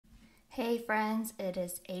Hey friends, it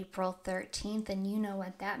is April 13th, and you know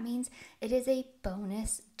what that means. It is a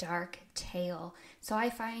bonus dark tale. So I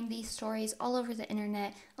find these stories all over the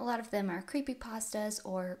internet. A lot of them are creepypastas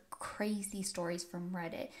or crazy stories from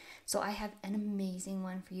Reddit. So I have an amazing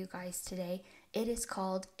one for you guys today. It is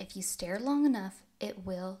called If You Stare Long Enough, It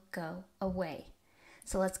Will Go Away.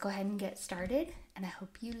 So let's go ahead and get started, and I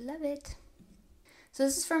hope you love it. So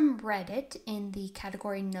this is from Reddit in the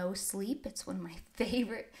category No Sleep. It's one of my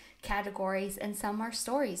favorite categories, and some are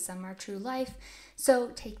stories, some are true life. So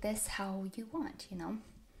take this how you want.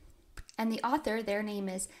 And the author, their name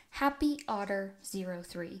is Happy Otter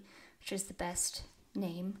 03, which is the best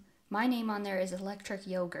name. My name on there is Electric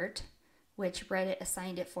Yogurt, which Reddit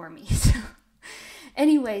assigned it for me. So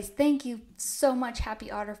anyways, thank you so much, Happy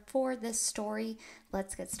Otter, for this story.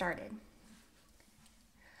 Let's get started.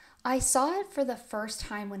 I saw it for the first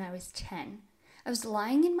time when I was 10. I was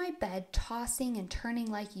lying in my bed, tossing and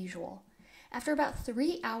turning like usual. After about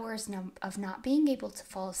 3 hours of not being able to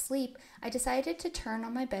fall asleep, I decided to turn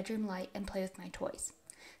on my bedroom light and play with my toys,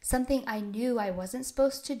 something I knew I wasn't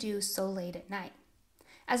supposed to do so late at night.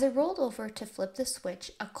 As I rolled over to flip the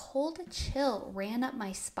switch, a cold chill ran up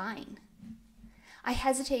my spine. I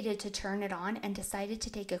hesitated to turn it on and decided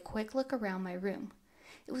to take a quick look around my room.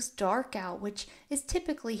 It was dark out, which is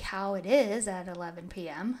typically how it is at 11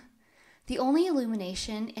 p.m. The only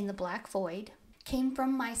illumination in the black void came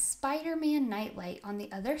from my Spider-Man nightlight on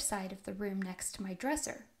the other side of the room next to my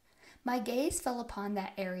dresser. My gaze fell upon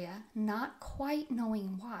that area, not quite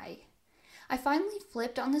knowing why. I finally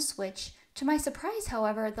flipped on the switch. To my surprise,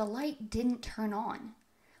 however, the light didn't turn on.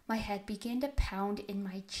 My head began to pound in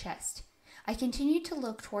my chest. I continued to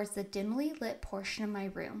look towards the dimly lit portion of my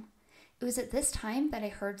room. It was at this time that I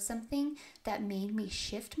heard something that made me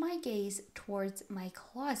shift my gaze towards my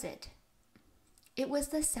closet. It was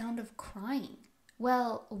the sound of crying.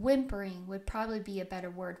 Well, whimpering would probably be a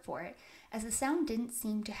better word for it, as the sound didn't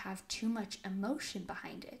seem to have too much emotion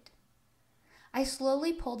behind it. I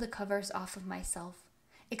slowly pulled the covers off of myself,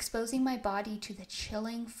 exposing my body to the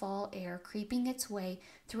chilling fall air creeping its way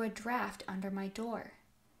through a draft under my door.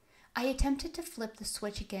 I attempted to flip the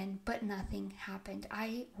switch again, but nothing happened.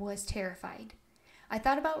 I was terrified. I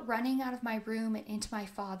thought about running out of my room and into my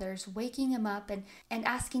father's, waking him up and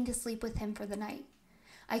asking to sleep with him for the night.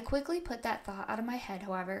 I quickly put that thought out of my head,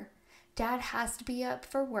 however. Dad has to be up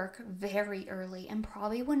for work very early and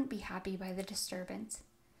probably wouldn't be happy by the disturbance.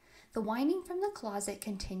 The whining from the closet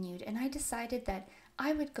continued, and I decided that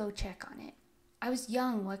I would go check on it. I was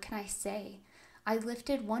young, what can I say? I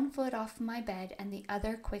lifted one foot off my bed and the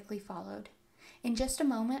other quickly followed. In just a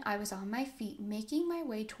moment, I was on my feet, making my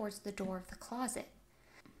way towards the door of the closet.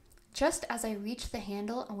 Just as I reached the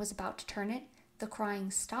handle and was about to turn it, the crying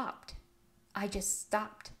stopped. I just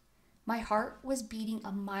stopped. My heart was beating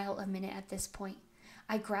a mile a minute at this point.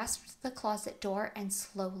 I grasped the closet door and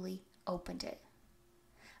slowly opened it.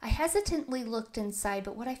 I hesitantly looked inside,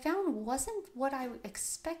 but what I found wasn't what I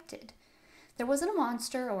expected. There wasn't a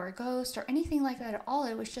monster or a ghost or anything like that at all.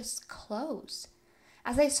 It was just clothes.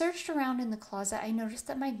 As I searched around in the closet, I noticed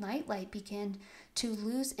that my nightlight began to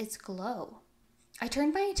lose its glow. I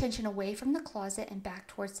turned my attention away from the closet and back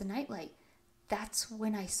towards the nightlight. That's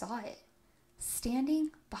when I saw it,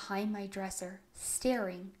 standing behind my dresser,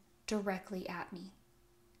 staring directly at me.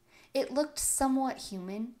 It looked somewhat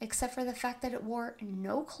human, except for the fact that it wore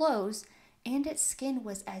no clothes and its skin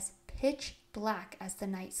was as pitch black as the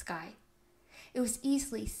night sky. It was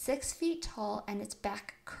easily 6 feet tall and its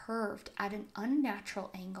back curved at an unnatural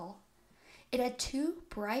angle. It had 2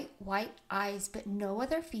 bright white eyes, but no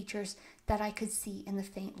other features that I could see in the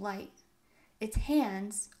faint light. Its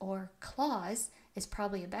hands, or claws is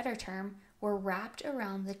probably a better term, were wrapped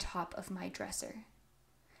around the top of my dresser.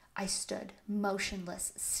 I stood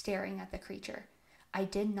motionless, staring at the creature. I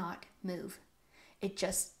did not move. It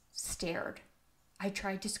just stared. I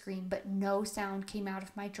tried to scream, but no sound came out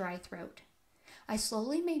of my dry throat. I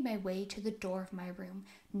slowly made my way to the door of my room,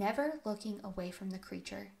 never looking away from the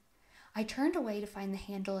creature. I turned away to find the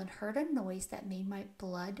handle and heard a noise that made my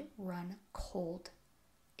blood run cold.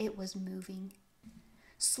 It was moving,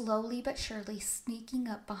 slowly but surely sneaking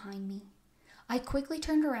up behind me. I quickly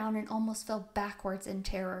turned around and almost fell backwards in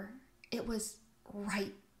terror. It was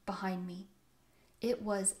right behind me. It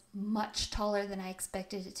was much taller than I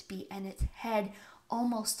expected it to be, and its head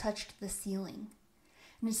almost touched the ceiling.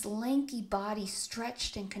 And its lanky body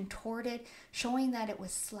stretched and contorted, showing that it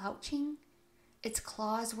was slouching. Its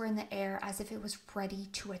claws were in the air as if it was ready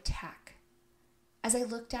to attack. As I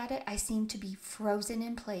looked at it, I seemed to be frozen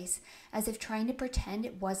in place, as if trying to pretend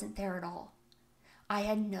it wasn't there at all. I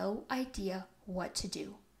had no idea what to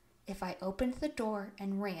do. If I opened the door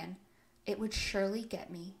and ran, it would surely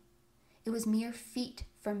get me. It was mere feet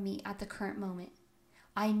from me at the current moment.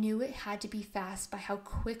 I knew it had to be fast by how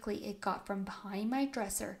quickly it got from behind my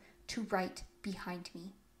dresser to right behind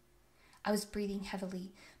me. I was breathing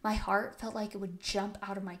heavily. My heart felt like it would jump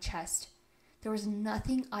out of my chest. There was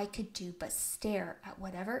nothing I could do but stare at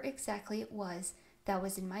whatever exactly it was that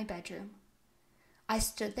was in my bedroom. I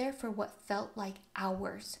stood there for what felt like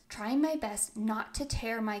hours, trying my best not to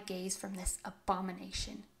tear my gaze from this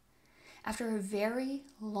abomination. After a very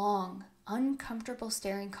long, uncomfortable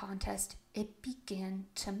staring contest, it began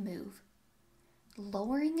to move.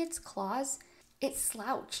 Lowering its claws, it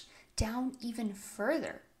slouched down even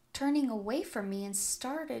further, turning away from me and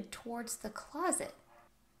started towards the closet.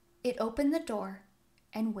 It opened the door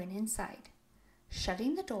and went inside,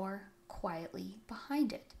 shutting the door quietly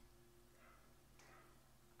behind it.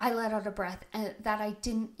 I let out a breath that I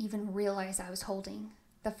didn't even realize I was holding.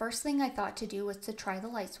 The first thing I thought to do was to try the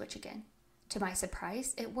light switch again. To my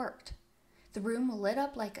surprise, it worked. The room lit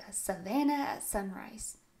up like a savanna at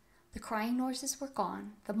sunrise. The crying noises were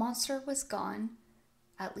gone. The monster was gone.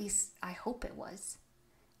 At least, I hope it was.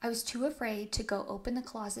 I was too afraid to go open the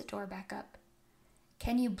closet door back up.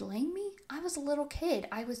 Can you blame me? I was a little kid.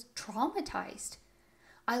 I was traumatized.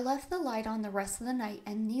 I left the light on the rest of the night,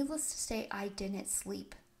 and needless to say, I didn't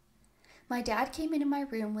sleep. My dad came into my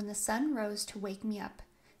room when the sun rose to wake me up.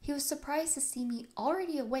 He was surprised to see me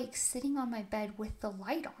already awake, sitting on my bed with the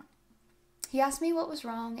light on. He asked me what was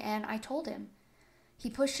wrong, and I told him. He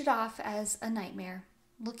pushed it off as a nightmare.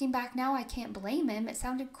 Looking back now, I can't blame him. It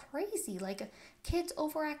sounded crazy, like a kid's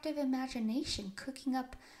overactive imagination cooking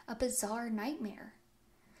up a bizarre nightmare.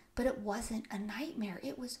 But it wasn't a nightmare.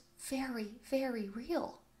 It was very, very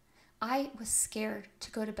real. I was scared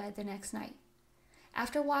to go to bed the next night.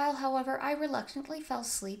 After a while, however, I reluctantly fell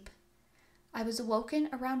asleep. I was awoken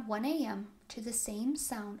around 1 a.m. to the same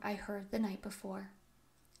sound I heard the night before.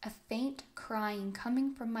 A faint crying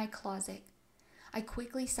coming from my closet. I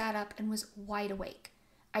quickly sat up and was wide awake.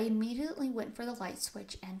 I immediately went for the light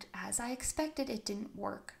switch, and as I expected, it didn't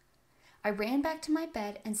work. I ran back to my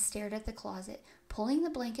bed and stared at the closet, pulling the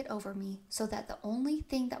blanket over me so that the only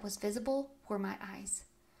thing that was visible were my eyes.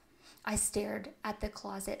 I stared at the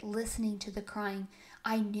closet, listening to the crying.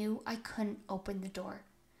 I knew I couldn't open the door.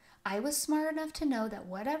 I was smart enough to know that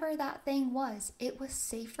whatever that thing was, it was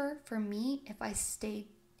safer for me if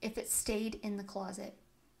it stayed in the closet.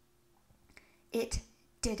 It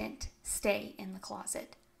didn't stay in the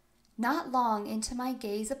closet. Not long into my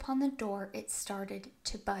gaze upon the door, it started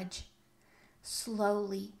to budge,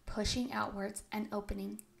 slowly pushing outwards and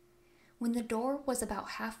opening. When the door was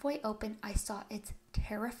about halfway open, I saw its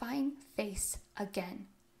terrifying face again.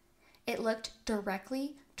 It looked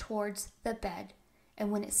directly towards the bed,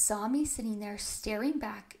 and when it saw me sitting there staring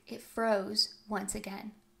back, it froze once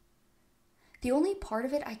again. The only part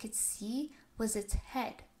of it I could see was its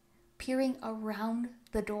head, peering around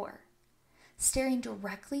the door, staring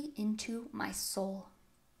directly into my soul.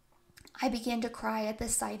 I began to cry at the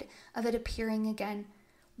sight of it appearing again.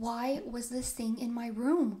 Why was this thing in my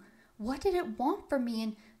room? What did it want from me?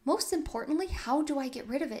 And most importantly, how do I get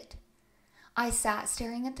rid of it? I sat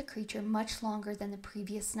staring at the creature much longer than the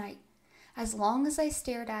previous night. As long as I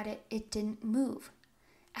stared at it, it didn't move.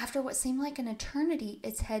 After what seemed like an eternity,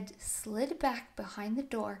 its head slid back behind the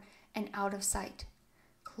door and out of sight,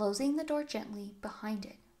 closing the door gently behind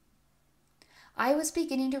it. I was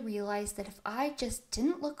beginning to realize that if I just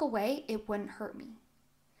didn't look away, it wouldn't hurt me.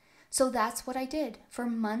 So that's what I did. For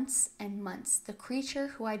months and months, the creature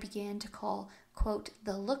who I began to call, quote,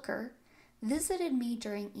 the looker, visited me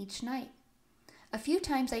during each night. A few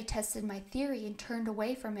times I tested my theory and turned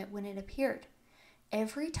away from it when it appeared.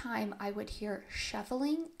 Every time I would hear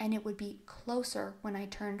shuffling, and it would be closer when I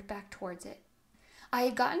turned back towards it. I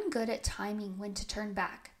had gotten good at timing when to turn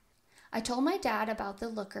back. I told my dad about the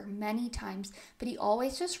looker many times, but he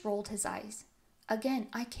always just rolled his eyes. Again,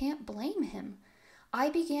 I can't blame him. I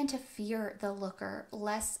began to fear the looker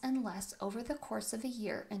less and less over the course of a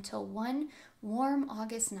year until one warm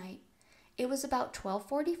August night. It was about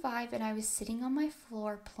 12:45 and I was sitting on my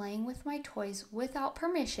floor playing with my toys without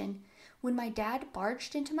permission when my dad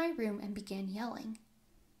barged into my room and began yelling.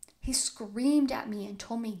 He screamed at me and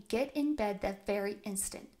told me get in bed that very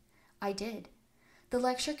instant. I did. The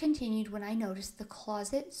lecture continued when I noticed the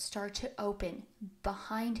closet start to open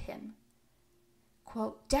behind him.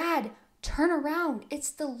 Quote, Dad, turn around,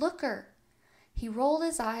 it's the looker. He rolled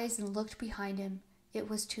his eyes and looked behind him. It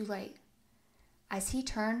was too late. As he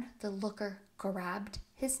turned, the looker grabbed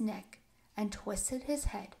his neck and twisted his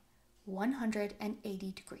head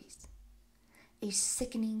 180 degrees. A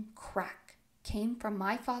sickening crack came from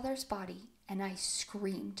my father's body and I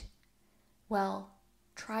screamed. Well,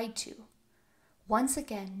 tried to. Once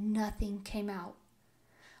again, nothing came out.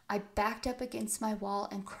 I backed up against my wall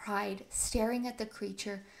and cried, staring at the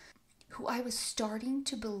creature who I was starting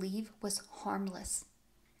to believe was harmless.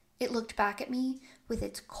 It looked back at me with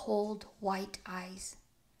its cold, white eyes.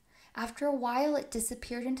 After a while, it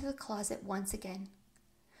disappeared into the closet once again.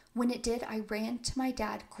 When it did, I ran to my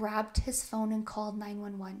dad, grabbed his phone, and called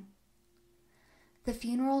 911. The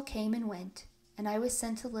funeral came and went, and I was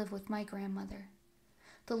sent to live with my grandmother.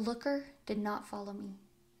 The looker did not follow me.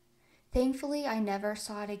 Thankfully, I never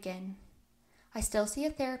saw it again. I still see a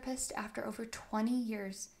therapist after over 20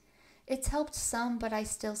 years. It's helped some, but I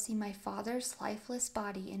still see my father's lifeless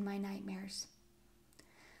body in my nightmares.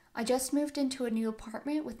 I just moved into a new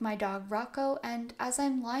apartment with my dog Rocco, and as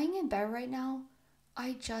I'm lying in bed right now,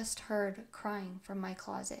 I just heard crying from my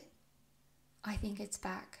closet. I think it's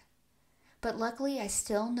back. But luckily, I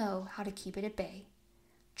still know how to keep it at bay.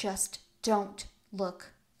 Just don't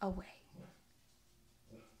look away.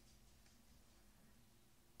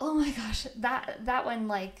 Oh my gosh, that one,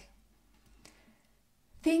 like,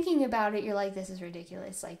 thinking about it, you're like, this is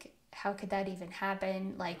ridiculous. Like, how could that even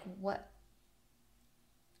happen? Like, what?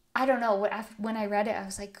 I don't know. When I read it, I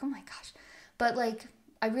was like, oh my gosh. But, like,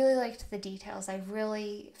 I really liked the details. I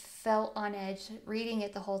really felt on edge reading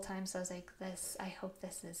it the whole time. So I was like, I hope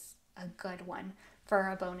this is a good one for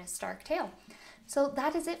a bonus dark tale. So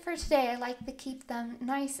that is it for today. I like to keep them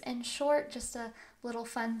nice and short, just a little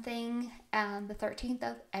fun thing, the 13th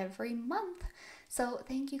of every month. So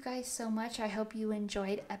thank you guys so much. I hope you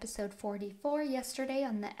enjoyed episode 44 yesterday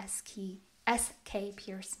on the SK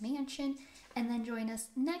Pierce Mansion. And then join us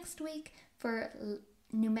next week for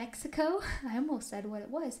New Mexico. I almost said what it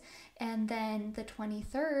was. And then the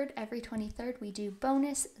 23rd, every 23rd, we do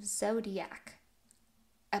bonus Zodiac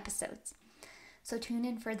episodes. So tune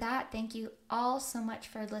in for that. Thank you all so much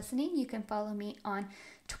for listening. You can follow me on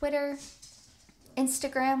Twitter,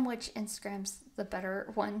 Instagram, which Instagram's the better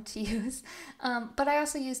one to use. But I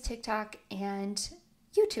also use TikTok and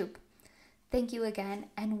YouTube. Thank you again,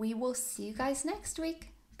 and we will see you guys next week.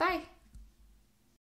 Bye.